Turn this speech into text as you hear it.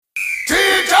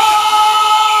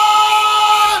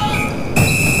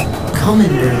Common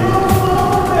Room.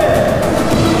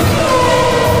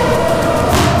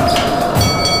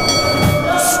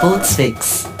 Sports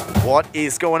Fix. What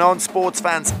is going on, sports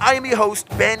fans? I am your host,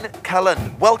 Ben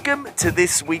Cullen. Welcome to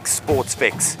this week's Sports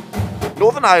Fix.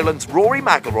 Northern Ireland's Rory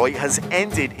McIlroy has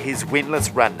ended his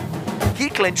winless run. He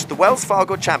clinched the Wells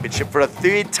Fargo Championship for a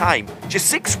third time, just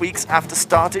 6 weeks after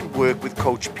starting work with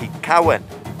coach Pete Cowan.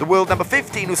 The world number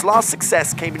 15, whose last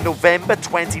success came in November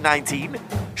 2019,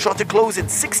 shot a closing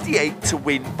 68 to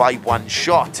win by one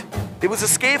shot. There was a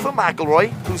scare for McIlroy,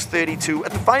 who's 32,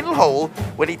 at the final hole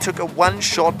when he took a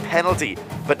one-shot penalty,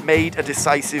 but made a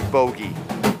decisive bogey.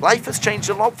 Life has changed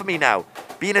a lot for me now.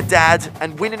 Being a dad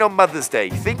and winning on Mother's Day,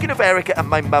 thinking of Erica and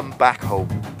my mum back home.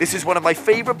 This is one of my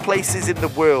favourite places in the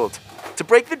world. To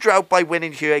break the drought by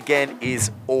winning here again is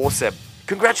awesome.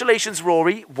 Congratulations,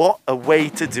 Rory. What a way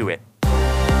to do it.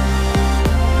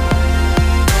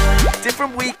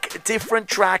 Different week, different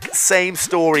track, same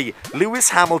story. Lewis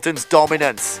Hamilton's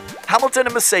dominance. Hamilton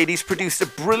and Mercedes produced a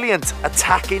brilliant,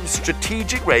 attacking,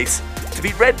 strategic race to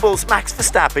beat Red Bull's Max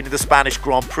Verstappen in the Spanish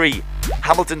Grand Prix.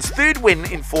 Hamilton's third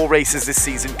win in 4 races this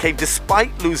season came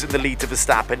despite losing the lead to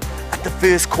Verstappen at the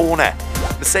first corner.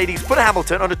 Mercedes put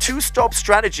Hamilton on a 2-stop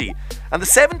strategy, and the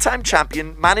 7-time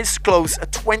champion managed to close a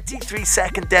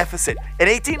 23-second deficit in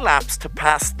 18 laps to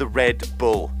pass the Red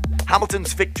Bull.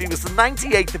 Hamilton's victory was the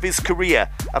 98th of his career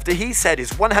after he set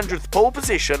his 100th pole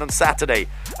position on Saturday,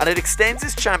 and it extends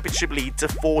his championship lead to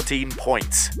 14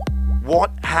 points.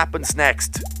 What happens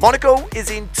next? Monaco is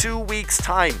in 2 weeks'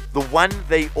 time, the one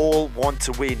they all want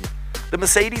to win. The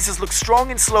Mercedes has looked strong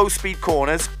in slow-speed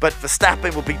corners, but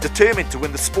Verstappen will be determined to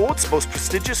win the sport's most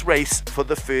prestigious race for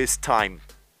the first time.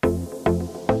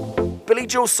 Billy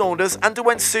Joe Saunders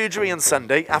underwent surgery on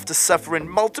Sunday after suffering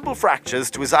multiple fractures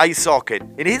to his eye socket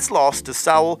in his loss to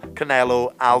Saul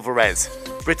Canelo Alvarez.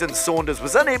 Britain's Saunders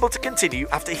was unable to continue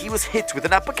after he was hit with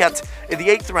an uppercut in the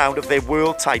 8th round of their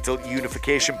world title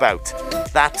unification bout.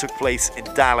 That took place in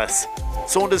Dallas.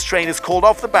 Saunders' trainers called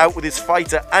off the bout with his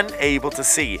fighter unable to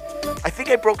see. "I think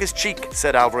I broke his cheek,"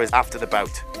 said Alvarez after the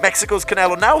bout. Mexico's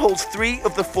Canelo now holds 3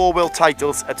 of the 4 world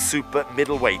titles at super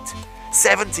middleweight.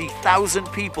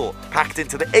 70,000 people packed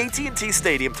into the AT&T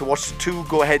Stadium to watch the two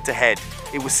go head-to-head.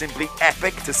 It was simply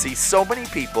epic to see so many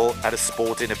people at a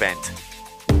sporting event.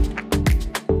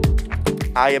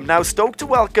 I am now stoked to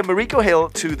welcome Mariko Hill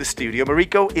to the studio.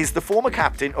 Mariko is the former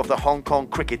captain of the Hong Kong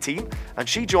cricket team, and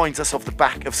she joins us off the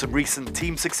back of some recent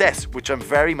team success, which I'm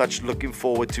very much looking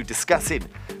forward to discussing.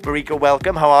 Mariko,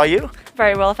 welcome. How are you?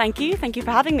 Very well, thank you. Thank you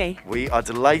for having me. We are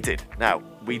delighted. Now,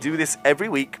 we do this every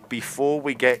week. Before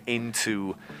we get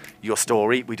into your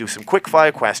story, we do some quick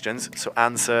fire questions, so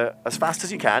answer as fast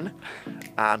as you can,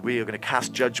 and we are going to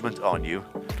cast judgment on you.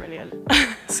 Brilliant.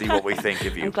 See what we think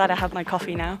of you. I'm glad I have my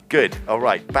coffee now. Good. All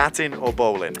right. Batting or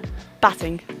bowling?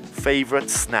 Batting. Favourite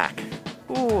snack?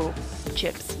 Ooh,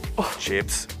 chips. Oh.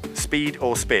 Chips. Speed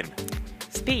or spin?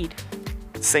 Speed.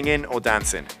 Singing or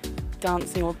dancing?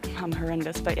 Dancing, or I'm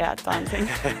horrendous, but yeah, dancing.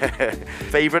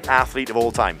 Favourite athlete of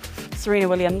all time? Serena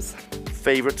Williams.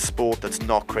 Favourite sport that's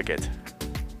not cricket?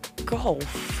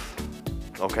 Golf.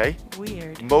 Okay.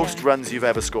 Weird. Most yeah. runs you've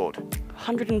ever scored?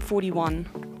 141.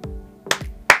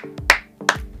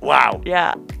 Wow.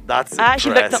 Yeah. That's I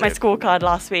actually looked at my impressive. scorecard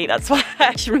last week. That's why I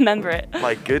actually remember it.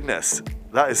 My goodness.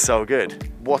 That is so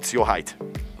good. What's your height?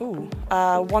 Ooh,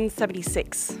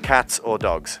 176. Cats or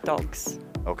dogs? Dogs.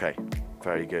 Okay.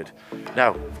 Very good.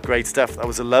 Now, great stuff. That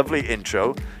was a lovely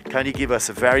intro. Can you give us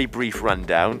a very brief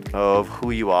rundown of who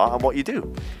you are and what you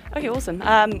do? Okay, awesome.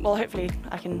 Well, hopefully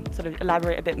I can sort of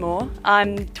elaborate a bit more.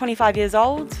 I'm 25 years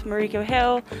old, Mariko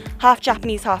Hill, half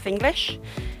Japanese, half English.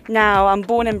 Now, I'm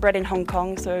born and bred in Hong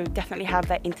Kong, so definitely have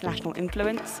that international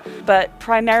influence. But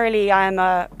primarily, I'm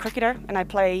a cricketer and I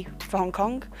play for Hong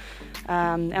Kong.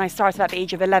 And I started at the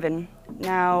age of 11.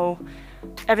 Now,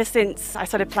 ever since I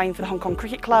started playing for the Hong Kong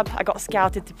Cricket Club, I got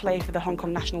scouted to play for the Hong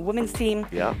Kong national women's team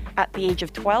at the age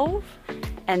of 12.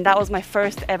 And that was my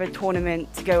first ever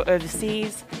tournament to go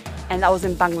overseas. And that was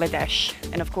in Bangladesh.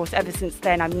 And of course, ever since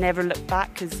then, I've never looked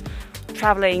back, because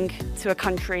traveling to a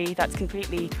country that's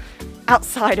completely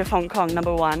outside of Hong Kong,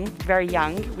 number one, very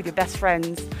young, with your best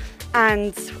friends,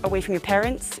 and away from your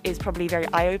parents is probably very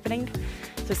eye-opening.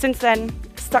 So since then,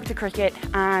 stuck to cricket,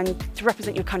 and to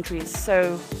represent your country is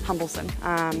so humblesome.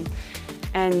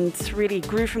 And really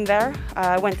grew from there.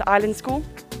 I went to Island School,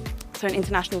 so an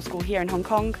international school here in Hong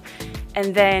Kong,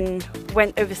 and then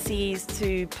went overseas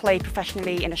to play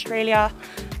professionally in Australia.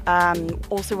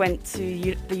 Also went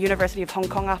to the University of Hong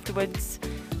Kong afterwards,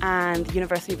 and the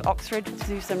University of Oxford to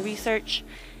do some research.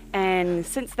 And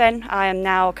since then, I am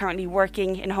now currently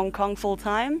working in Hong Kong full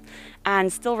time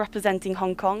and still representing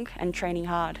Hong Kong and training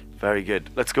hard. Very good.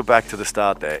 Let's go back to the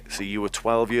start there. So you were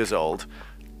 12 years old,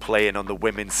 playing on the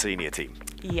women's senior team.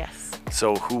 Yes.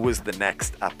 So who was the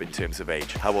next up in terms of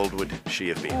age? How old would she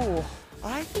have been? Oh,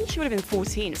 I think she would have been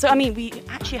 14. So, I mean, we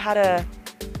actually had a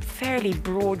fairly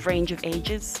broad range of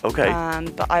ages. Okay.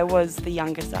 But I was the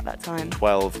youngest at that time.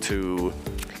 12 to...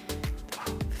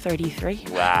 33.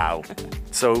 Wow.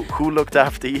 So who looked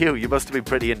after you? You must have been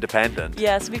pretty independent.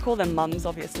 Yes, we call them mums,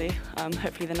 obviously.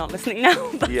 Hopefully they're not listening now.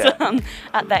 But Yeah.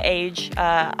 At that age,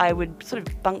 I would sort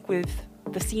of bunk with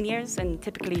the seniors and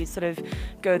typically sort of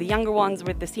go the younger ones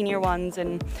with the senior ones.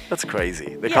 And That's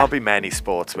crazy. There Yeah. can't be many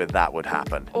sports where that would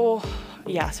happen. oh,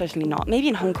 yeah, certainly not. Maybe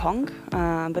in Hong Kong,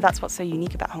 but that's what's so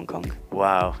unique about Hong Kong.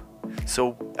 Wow.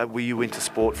 So were you into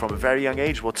sport from a very young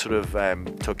age? What sort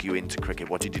of took you into cricket?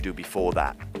 What did you do before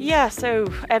that? Yeah, so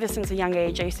ever since a young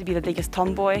age, I used to be the biggest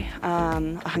tomboy.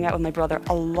 I hung out with my brother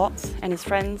a lot and his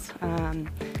friends.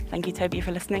 Thank you, Toby,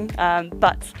 for listening.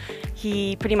 But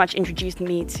he pretty much introduced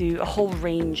me to a whole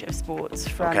range of sports,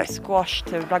 from Okay. squash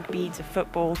to rugby to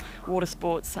football, water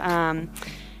sports.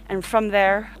 And from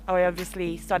there, I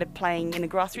obviously started playing in the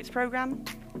grassroots program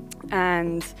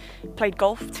and played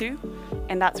golf too.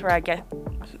 And that's where I get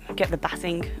the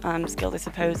batting skills, I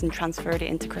suppose, and transferred it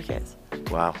into cricket.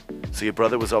 Wow. So your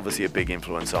brother was obviously a big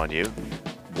influence on you.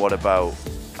 What about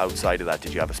outside of that?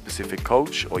 Did you have a specific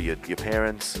coach or your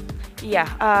parents? Yeah,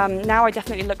 now I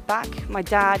definitely look back. My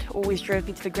dad always drove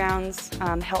me to the grounds,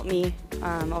 helped me,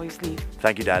 obviously.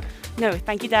 Thank you, Dad. No,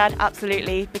 thank you, Dad,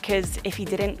 absolutely, because if he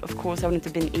didn't, of course, I wouldn't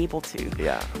have been able to.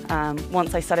 Yeah.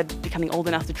 Once I started becoming old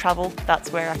enough to travel,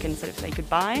 that's where I can sort of say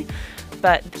goodbye.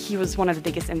 But he was one of the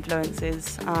biggest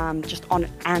influences, just on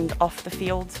and off the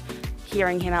field.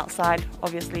 Hearing him outside,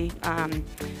 obviously,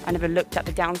 I never looked at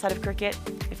the downside of cricket.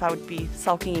 If I would be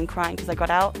sulking and crying because I got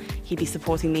out, he'd be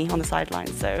supporting me on the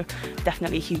sidelines. So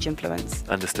definitely a huge influence.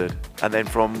 Understood. And then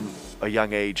from a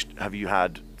young age, have you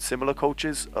had similar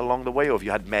coaches along the way, or have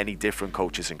you had many different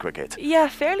coaches in cricket? Yeah,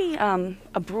 fairly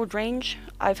a broad range.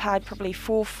 I've had probably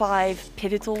 4 or 5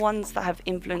 pivotal ones that have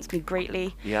influenced me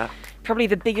greatly. Yeah. Probably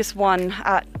the biggest one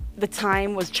at the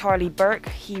time was Charlie Burke.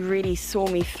 He really saw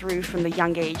me through from the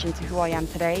young age into who I am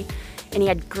today. And he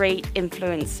had great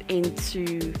influence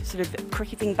into sort of the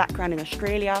cricketing background in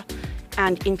Australia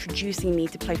and introducing me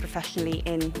to play professionally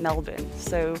in Melbourne.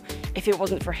 So if it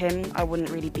wasn't for him, I wouldn't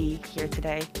really be here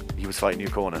today. He was fighting your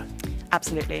corner.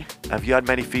 Absolutely. Have you had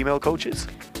many female coaches?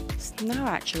 No,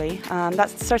 actually.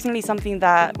 That's certainly something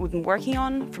that we've been working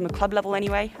on from a club level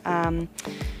anyway.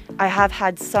 I have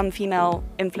had some female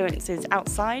influences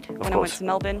outside when I went course. to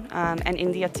Melbourne and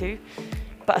India too.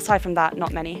 But aside from that,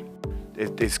 not many.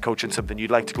 Is coaching something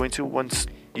you'd like to go into once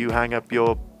you hang up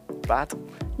your bat?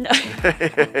 No.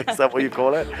 Is that what you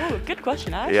call it? Oh, good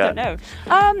question. I actually Yeah.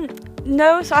 don't know.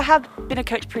 No, so I have been a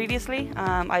coach previously.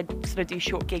 I sort of do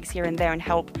short gigs here and there and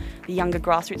help the younger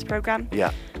grassroots program.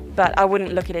 Yeah. But I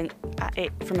wouldn't look at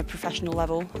it from a professional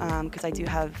level because I do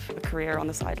have a career on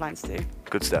the sidelines too.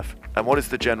 Good stuff. And what is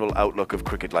the general outlook of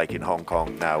cricket like in Hong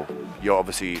Kong now? You're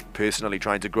obviously personally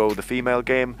trying to grow the female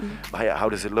game. How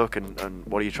does it look and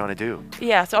what are you trying to do?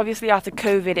 Yeah, so obviously after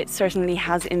COVID, it certainly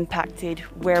has impacted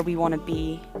where we want to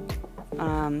be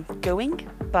going.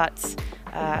 But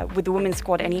with the women's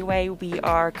squad anyway, we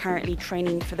are currently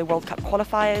training for the World Cup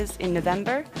qualifiers in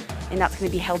November, and that's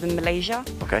going to be held in Malaysia.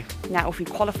 Okay. Now, if we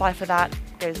qualify for that,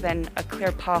 there's then a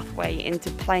clear pathway into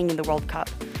playing in the World Cup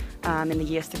in the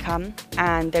years to come.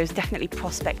 And there's definitely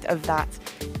prospect of that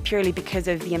purely because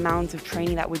of the amount of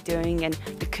training that we're doing and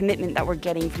the commitment that we're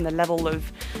getting from the level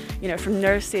of, from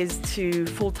nurses to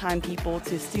full-time people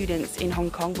to students in Hong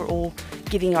Kong. We're all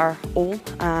giving our all.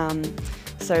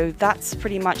 So that's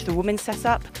pretty much the women's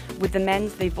setup. With the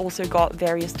men's, they've also got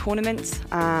various tournaments,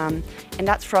 and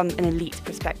that's from an elite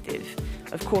perspective.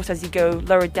 Of course, as you go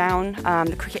lower down,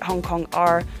 the Cricket Hong Kong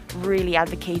are really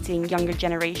advocating younger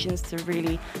generations to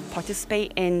really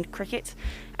participate in cricket.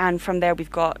 And from there,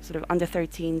 we've got sort of under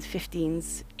 13s,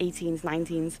 15s, 18s,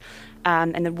 19s,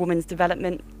 and the women's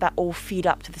development that all feed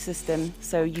up to the system.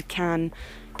 So you can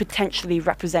potentially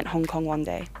represent Hong Kong one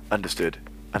day. Understood.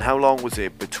 And how long was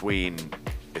it between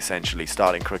essentially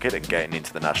starting cricket and getting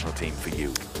into the national team for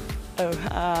you?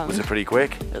 Was it pretty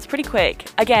quick? It was pretty quick.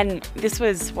 Again, this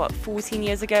was, 14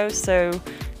 years ago, so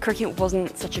cricket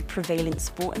wasn't such a prevalent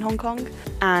sport in Hong Kong.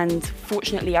 And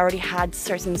fortunately, I already had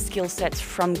certain skill sets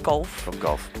from golf.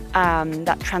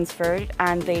 That transferred,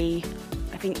 and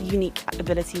I think unique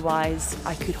ability-wise,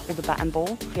 I could hold the bat and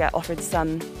ball. Yeah, offered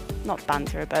some not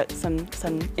banter, but some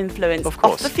influence Of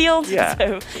course. off the field. Yeah.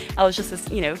 So I was just this,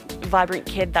 vibrant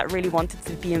kid that really wanted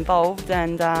to be involved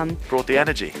and Brought the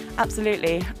energy.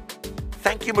 absolutely.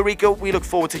 Thank you, Mariko. We look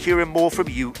forward to hearing more from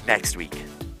you next week.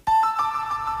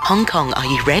 Hong Kong, are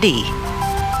you ready?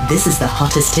 This is the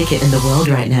hottest ticket in the world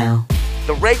right now.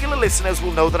 The regular listeners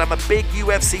will know that I'm a big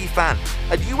UFC fan,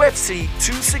 and UFC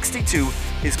 262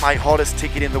 is my hottest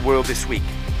ticket in the world this week.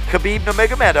 Khabib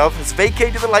Nurmagomedov has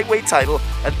vacated the lightweight title,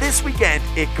 and this weekend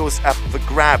it goes up for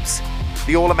grabs.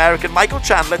 The All-American Michael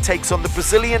Chandler takes on the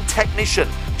Brazilian technician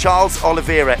Charles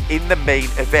Oliveira in the main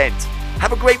event.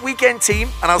 Have a great weekend, team,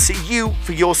 and I'll see you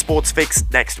for your sports fix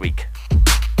next week.